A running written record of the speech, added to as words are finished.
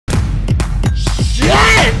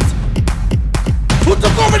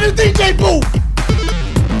the DJ booth!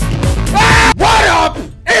 Ah! What up?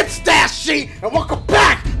 It's Dashie, and welcome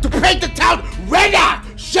back to Paint the Town Redder!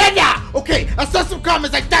 Shedder! Okay, I saw some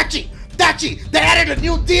comments like, Dashie, they added a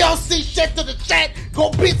new DLC shit to the chat. Go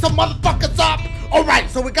beat some motherfuckers up. Alright,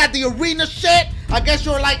 so we got the arena shit. I guess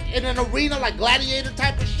you're like in an arena, like gladiator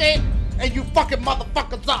type of shit. And you fucking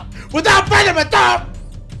motherfuckers up. Without further ado, I'm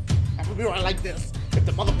gonna be right like this. If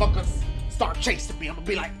the motherfuckers start chasing me, I'm gonna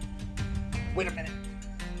be like, wait a minute.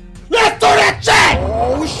 Let's do that shit!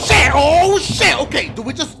 Oh shit! Okay, do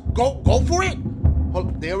we just go for it? Hold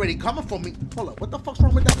up, they already coming for me. Hold up, what the fuck's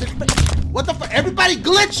wrong with that bitch face? What the fuck? Everybody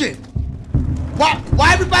glitching. Why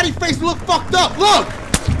everybody face look fucked up? Look!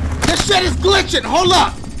 This shit is glitching. Hold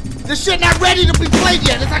up. This shit not ready to be played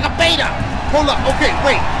yet. It's like a beta. Hold up. Okay,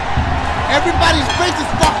 wait. Everybody's face is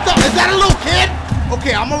fucked up. Is that a little kid?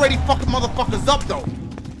 Okay, I'm already fucking motherfuckers up though.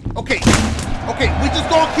 Okay, we just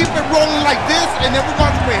gonna keep it rolling like this, and then we're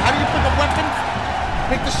gonna wait. How do you pick up weapons?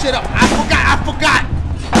 Pick the shit up. I forgot.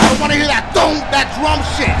 I don't wanna hear that drum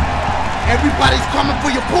shit. Everybody's coming for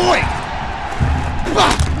your boy.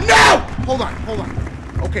 No! Hold on.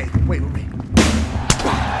 Okay, wait. Ooh,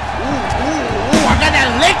 I got that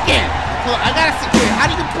licking. Hold on, I gotta see. Wait, how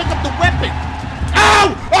do you pick up the weapon?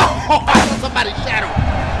 Oh! I saw somebody's shadow.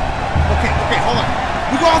 Okay, hold on.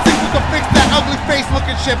 We're gonna see if we can fix that ugly face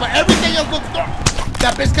looking shit, but everything else looks good.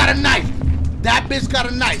 That bitch got a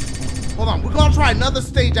knife. Hold on, we're gonna try another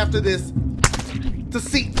stage after this. To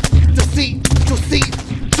see if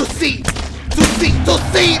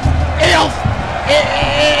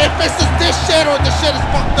this is this shit or this shit is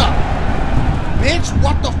fucked up. Bitch,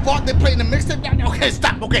 what the fuck? They playing the mixtape down there? Okay,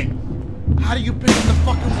 stop, okay. How do you pick up the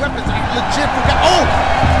fucking weapons? I legit forgot. Oh!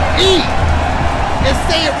 E! It's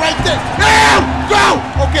saying right there. No! Go!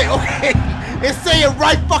 Okay. It's saying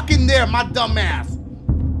right fucking there, my dumb ass.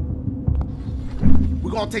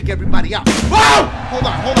 We're gonna take everybody out. Oh! Hold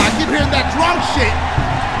on. I keep hearing that drum shit.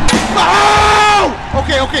 Oh!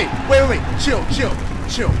 Okay. Wait. Chill.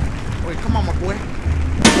 Wait, come on, my boy.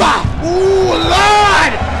 Ooh,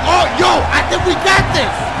 Lord! Oh, yo, I think we got this.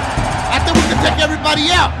 I think we can take everybody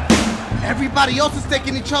out. Everybody else is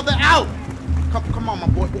taking each other out. Come on, my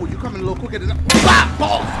boy. Oh, you're coming a little quicker than that.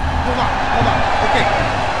 Balls! Hold on. Okay.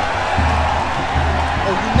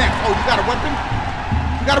 Oh, you next. Oh, you got a weapon?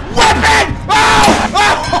 You got a weapon!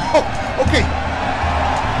 Oh! Okay.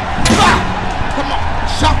 Come on.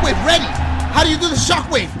 Shockwave ready. How do you do the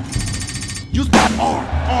shockwave? Use that R.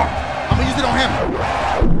 I'm gonna use it on him.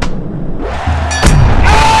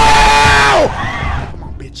 Ow! Come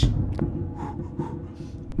on, bitch.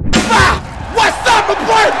 What's up, my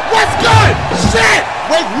boy? What's good? Shit!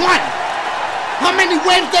 Wave 1. How many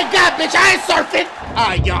waves they got, bitch? I ain't surfing.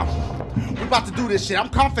 Alright, y'all. We about to do this shit. I'm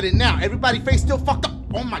confident now. Everybody face still fucked up.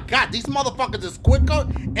 Oh my god, these motherfuckers is quicker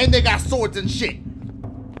and they got swords and shit.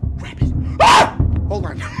 Grab it. Ah! Hold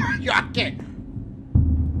on. Yo, I can't.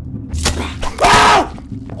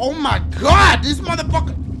 Oh my god, this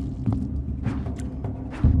motherfucker.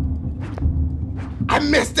 I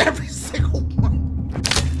missed every single one.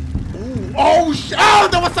 Ooh, oh shit. Oh,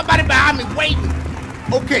 there was somebody behind me waiting.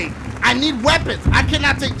 Okay, I need weapons. I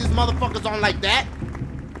cannot take these motherfuckers on like that.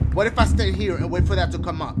 What if I stay here and wait for that to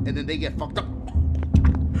come up and then they get fucked up?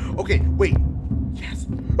 Okay, wait. Yes.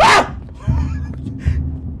 Ah!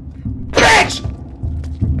 Bitch!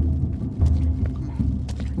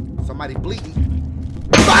 Come on. Somebody bleeding.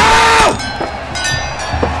 Oh!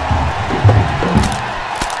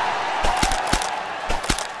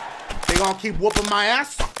 They gonna keep whooping my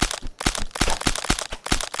ass?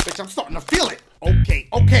 Bitch, I'm starting to feel it.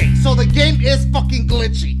 Okay, so the game is fucking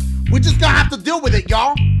glitchy. We just gonna have to deal with it,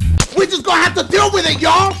 y'all.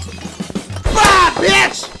 Ah,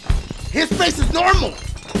 bitch! His face is normal.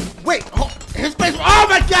 Wait, his face, oh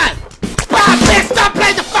my god! Ah, bitch, stop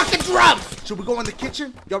playing the fucking drums! Should we go in the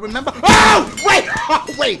kitchen? Y'all remember? Oh! Wait!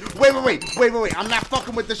 Wait. I'm not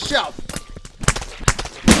fucking with the shelf.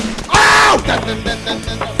 Oh! Bye,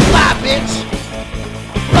 bitch!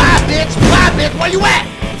 Where you at?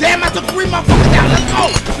 Damn, I took 3 motherfuckers down.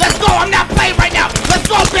 Let's go! I'm not playing right now! Let's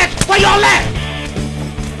go, bitch! Where y'all at?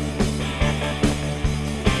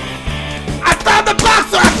 I found the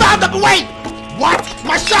boxer! Wait! What?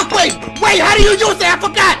 My shockwave! Wait, how do you use it? I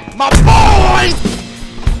forgot! My boys!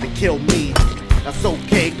 They kill me. That's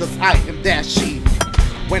okay, cause I am Dashie.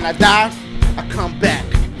 When I die, I come back.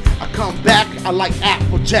 I like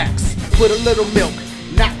Apple Jacks. Put a little milk,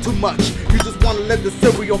 not too much. You just wanna let the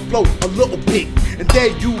cereal float a little bit. And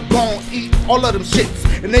then you gon' eat all of them shits.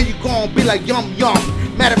 And then you gon' be like yum yum.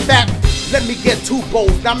 Matter of fact, let me get 2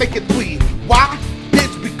 bowls, now make it 3. Why?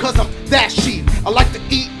 Bitch, because I'm Dashie. I like to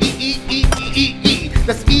eat.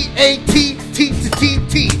 That's E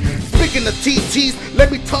knees,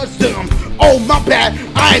 let me touch them. Oh, my bad,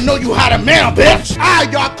 I didn't know you had a man, bitch.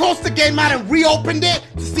 Alright, y'all, closed the game out and reopened it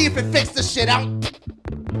to see if it fixed the shit out.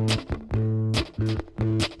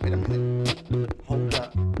 Wait a minute. Hold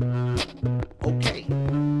up. Okay.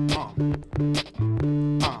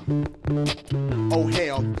 Oh,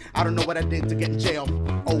 hell, I don't know what I did to get in jail.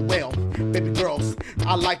 Oh, well, baby girls,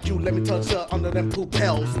 I like you, let me touch her under them poop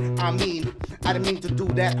hells. I didn't mean to do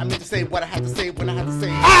that. I meant to say what I had to say when I had to say.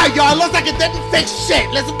 Alright, y'all, looks like it didn't fix shit.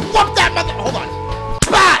 Let's whoop that mother. Hold on.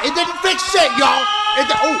 Bah! It didn't fix shit, y'all.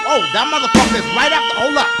 That motherfucker is right after.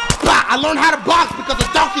 Hold up. Bah! I learned how to box because of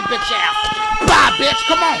donkey bitch ass. Bah, bitch,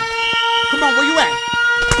 come on. Come on, where you at?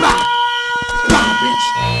 Bah! Bah, bitch.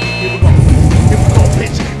 Here we go. Here we go,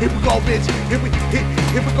 bitch. Here we go, bitch.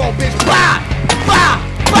 Here we go, bitch. Bah! Bah!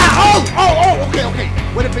 Bah! Oh, okay.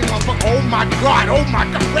 What a big motherfucker. Oh my god.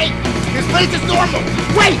 Wait. His face is normal.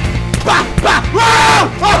 Wait. Bah! Bah!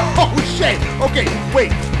 Oh, shit. Okay,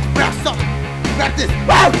 wait. Grab something. Grab this.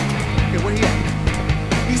 Okay, where he at?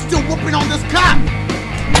 He's still whooping on this cop.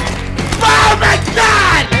 Oh my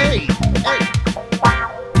god! Hey.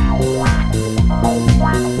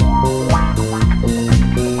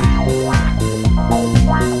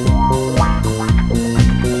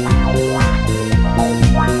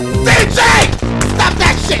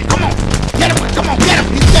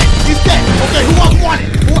 Okay, who else wanted?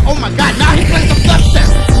 Oh my god, now he's playing some dubstep.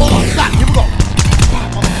 Hold on, stop, here we go.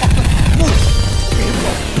 Motherfucker, move. Okay, here we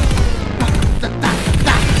go.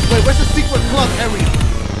 Wait, where's the secret club area?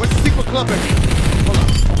 Where's the secret club area? Hold on,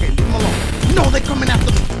 okay, leave him alone. No, they're coming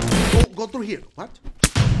after me. Go through here. What?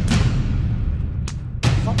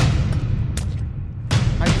 Fuck.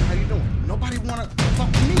 How you doing? Nobody wanna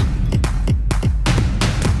fuck with me.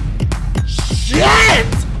 Shit!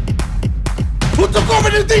 Who took over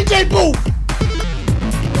the DJ booth?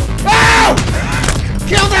 Oh!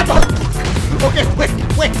 Kill that motherfucker! Okay,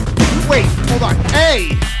 wait, hold on.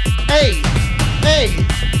 Hey!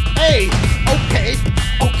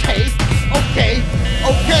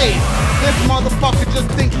 Okay. This motherfucker just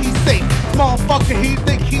think he's safe. Motherfucker, he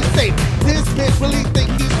think he's safe. This bitch really think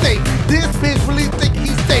he's safe. This bitch really think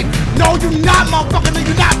he's safe. No, you not, motherfucker. No,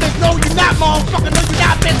 you not, bitch. No, you not, motherfucker. No, you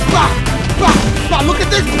not, bitch. Bah. Look at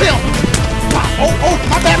this pill. Oh,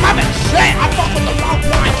 my bad. Shit, I fucked with the wrong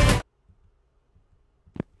one.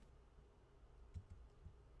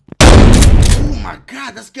 Oh my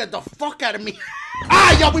god, that scared the fuck out of me.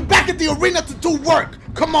 Alright, y'all, we back at the arena to do work.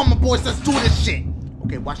 Come on, my boys, let's do this shit.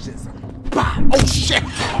 Okay, watch this. Bah. Oh shit.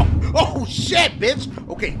 Oh shit, bitch.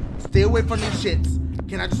 Okay, stay away from these shits.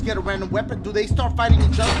 Can I just get a random weapon? Do they start fighting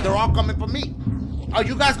each other? They're all coming for me. Are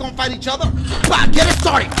you guys gonna fight each other? Bah, get it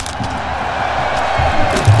started.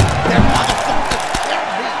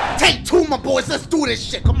 Take two, my boys. Let's do this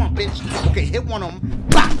shit. Come on, bitch. Okay, hit one of them.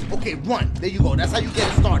 Bah. Okay, run. There you go. That's how you get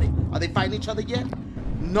it started. Are they fighting each other yet?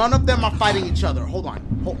 None of them are fighting each other. Hold on.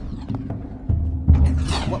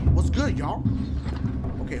 What's good, y'all?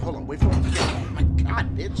 Okay, hold on. Wait for him to get. Oh my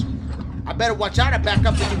god, bitch. I better watch out. I back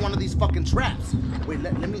up into one of these fucking traps. Wait,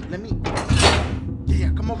 let me.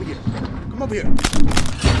 Yeah, come over here. Come over here.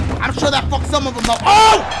 I'm sure that fucked some of them up.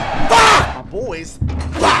 Oh! Fuck! My boys.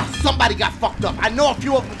 Bah! Somebody got fucked up. I know a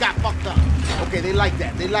few of them got fucked up. Okay, they like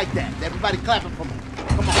that. Everybody clapping for me.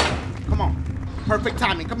 Come on. Perfect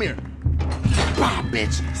timing. Come here. Bah,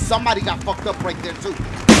 bitch. Somebody got fucked up right there, too.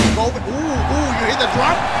 Go over. Ooh, you hear the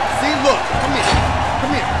drum? See, look. Come here.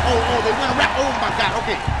 Oh, they went around. Oh, my God.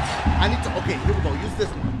 Okay. I need to. Okay, here we go. Use this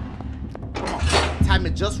one. Come on. Time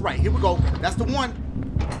it just right. Here we go. That's the one.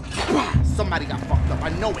 Bah, somebody got fucked up. I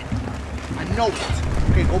know it.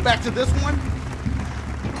 Okay, go back to this one.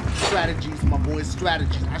 Strategies, my boys.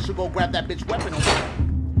 Strategies. I should go grab that bitch weapon over there.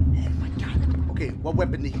 Oh, my God. Okay, what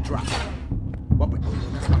weapon did he drop? What weapon? Oh,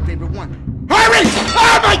 that's my favorite one. Hurry!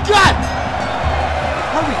 Oh, my God!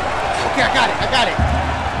 Hurry. Okay, I got it.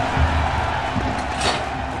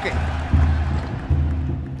 Okay.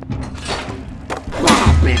 Ah,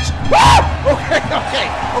 bitch. Woo!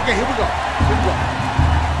 Okay, here we go.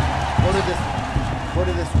 Go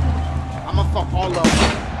to this one. I'ma fuck all of them.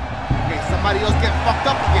 Okay, somebody else get fucked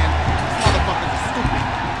up again. This motherfucker is stupid.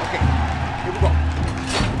 Okay, here we go.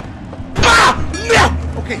 Ah! No!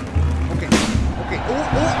 Okay.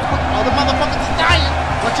 All the motherfuckers is dying.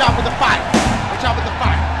 Watch out with the fire.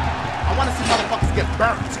 I want to see motherfuckers get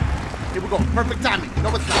burnt. Here we go. Perfect timing. No,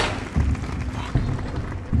 it's not.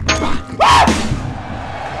 Fuck. Ah!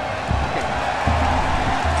 Okay.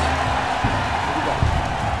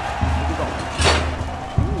 Here we go.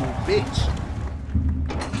 Ooh, bitch.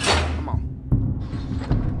 Come on.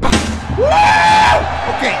 Woo!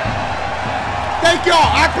 Okay. Thank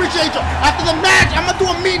y'all. I appreciate y'all. After the match, I'm gonna do a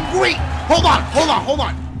meet and greet. Hold on, hold on, hold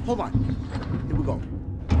on, hold on. Here we go.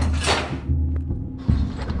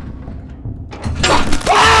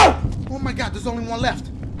 Oh my God, there's only one left.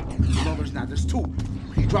 No, there's not. There's two.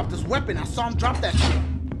 He dropped his weapon. I saw him drop that shit.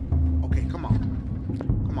 Okay, come on.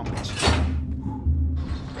 Come on, bitch.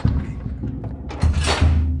 Okay.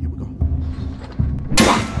 Here we go.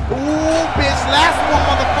 Ooh, bitch. Last one,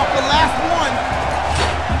 motherfucker. Last one.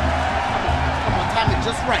 Come on, time it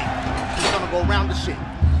just right. He's gonna go around the shit.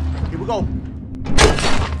 Here we go.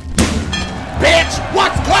 Bitch,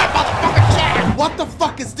 what's good, motherfucker, Chad? What the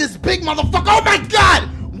fuck is this big motherfucker? Oh my God!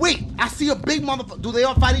 Wait, I see a big motherfucker. Do they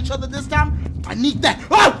all fight each other this time? I need that.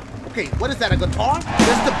 Oh! Okay, what is that, a guitar?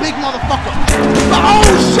 That's the big motherfucker.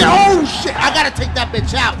 Oh shit, I gotta take that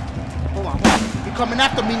bitch out. Hold on, hold on. He coming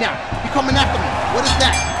after me now. He coming after me. What is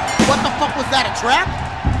that? What the fuck was that, a trap?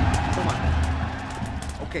 Hold on.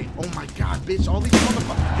 Okay, oh my God, bitch, all these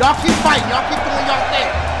motherfuckers. Y'all keep fighting, y'all keep doing y'all thing.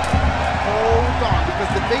 Hold on,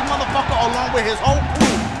 because the big motherfucker along with his whole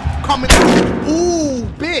crew coming. Ooh,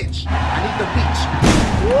 bitch. I need the beach.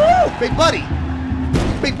 Woo, big buddy.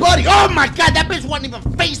 Big buddy. Oh my God, that bitch wasn't even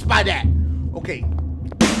faced by that. Okay. Ooh,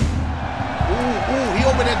 he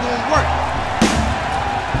over there doing work.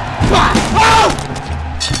 Oh!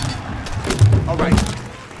 All right.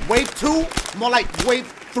 Wave 2, more like wave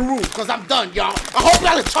through, because I'm done, y'all. I hope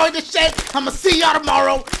y'all enjoyed this shit. I'm going to see y'all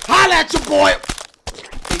tomorrow. Holla at your boy.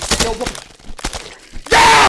 Hey, yo,